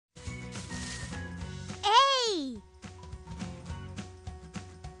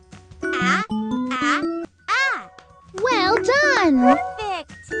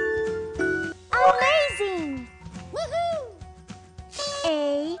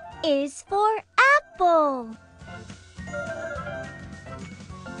is for apple.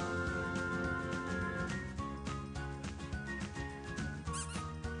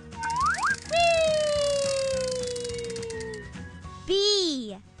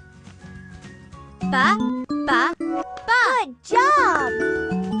 B. Ba. Good job!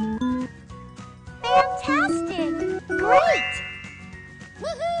 Fantastic! Great!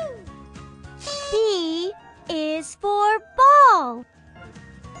 Woohoo! B is for ball.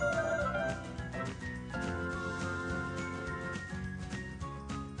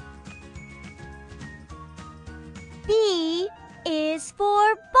 B is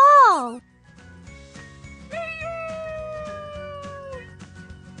for ball.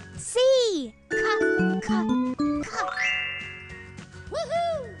 C. Ka.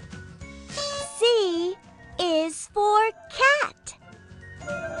 Woohoo! C is for cat.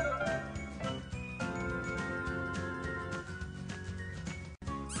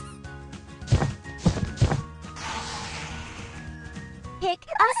 Pick a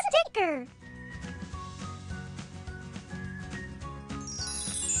sticker.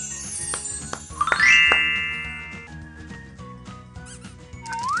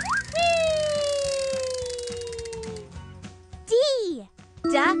 D.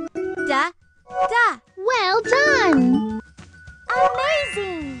 Da. Well done!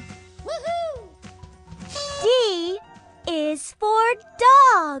 Amazing! Woohoo! D is for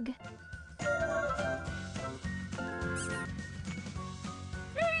dog.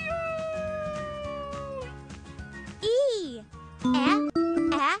 E.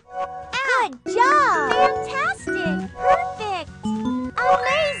 Good job! Fantastic! Perfect!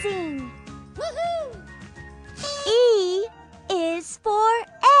 Amazing! Woohoo! E is for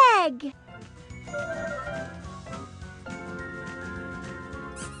egg.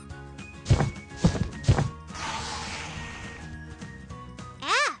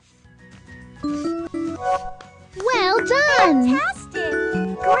 F. Well done! Fantastic!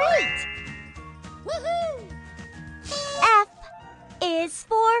 Great! Woohoo! F is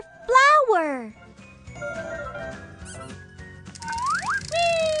for flower.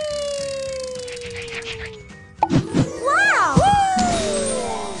 Wow!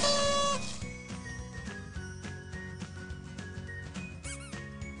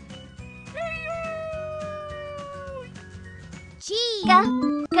 G. Ga.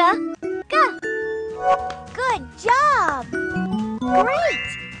 Good job! Great!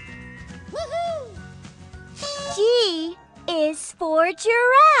 Woohoo! G is for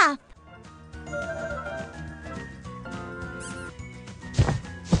giraffe.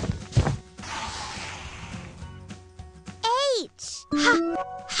 H.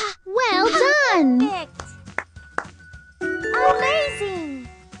 Well done! Perfect! Amazing!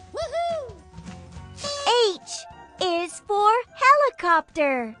 Woohoo! H is for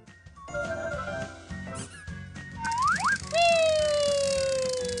helicopter.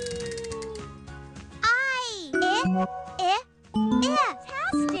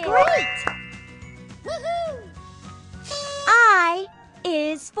 Fantastic! Great! Woohoo! I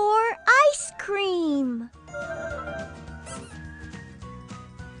is for ice cream.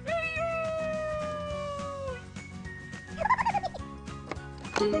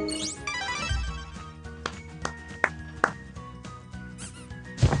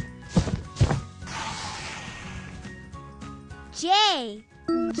 J.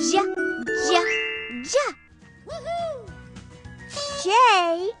 Woohoo! J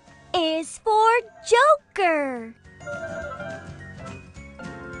is for joker.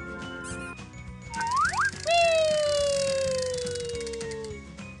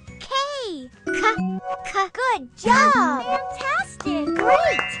 K. Good job! Fantastic!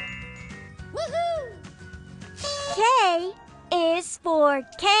 Great! Woohoo! K is for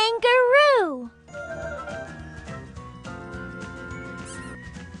kangaroo.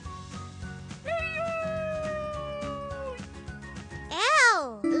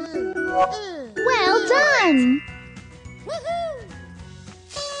 L. Well done! Woohoo!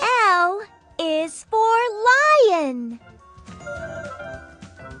 L is for lion.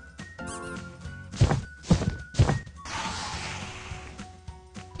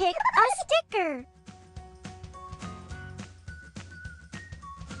 Pick a sticker.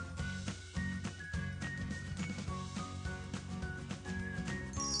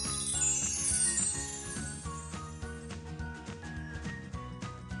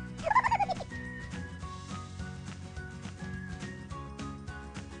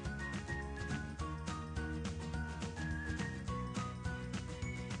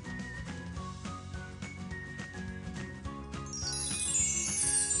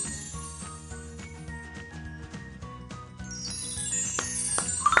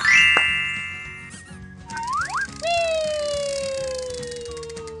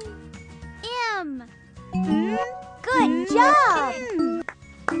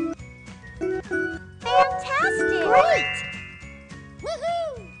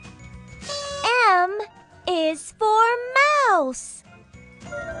 house.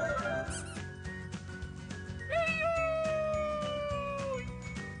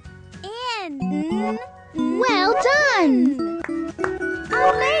 N. Well done!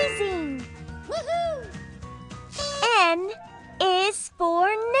 Amazing! Woohoo! N is for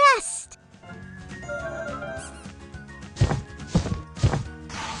nest.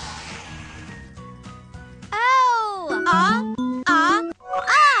 O. Ah.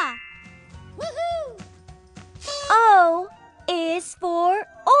 Woohoo! O is for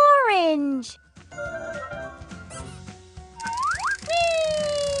orange.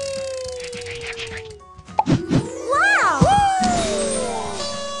 Wow!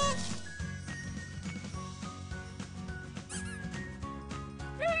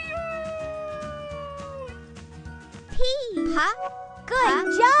 P. Good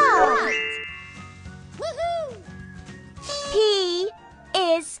job! Woohoo! P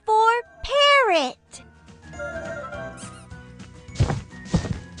is for parrot.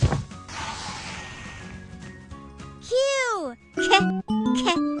 Q.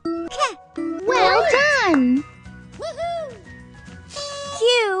 Well done! Woohoo!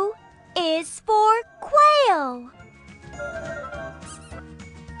 Q is for quail.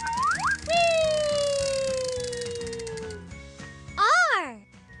 R.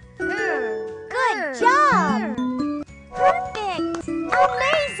 Good job! Perfect!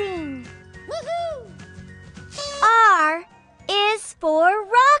 Amazing! Woohoo! R is for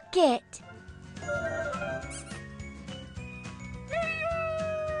rocket.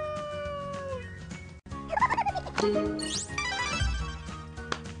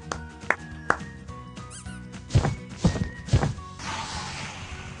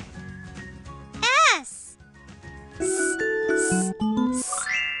 S.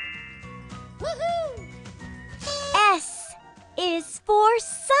 Woohoo! S is for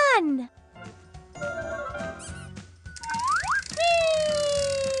sun.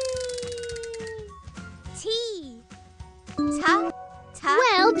 T.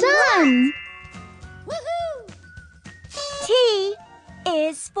 Well done! Woohoo! T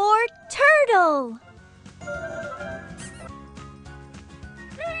is for turtle.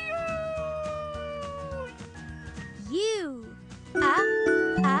 U.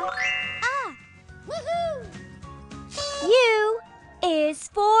 Woohoo! U is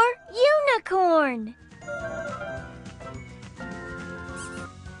for unicorn.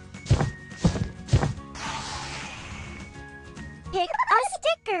 Pick a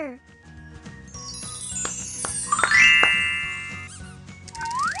sticker.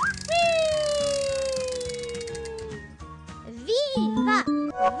 V.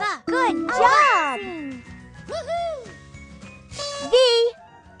 Good job! Woohoo! V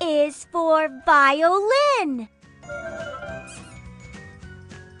is for violin.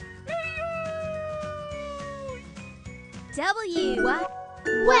 W.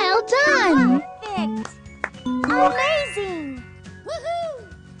 Well done! Perfect! Amazing! Woohoo!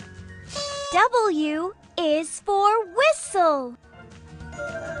 W is for whistle.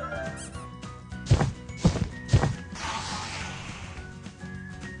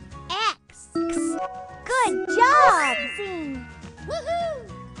 X. Good job! Amazing! Woohoo!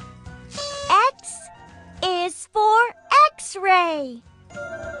 X is for X-ray.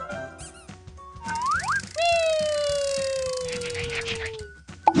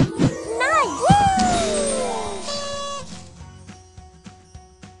 Nice!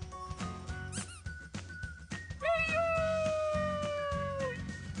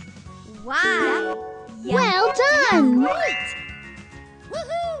 Y. Well done! Great!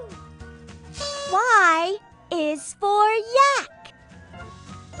 Woohoo! Y is for yak.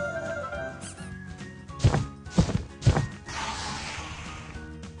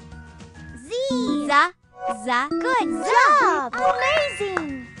 Z. Good job!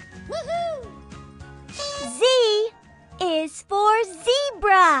 Amazing! Woohoo! Z is for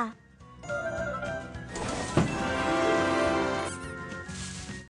zebra.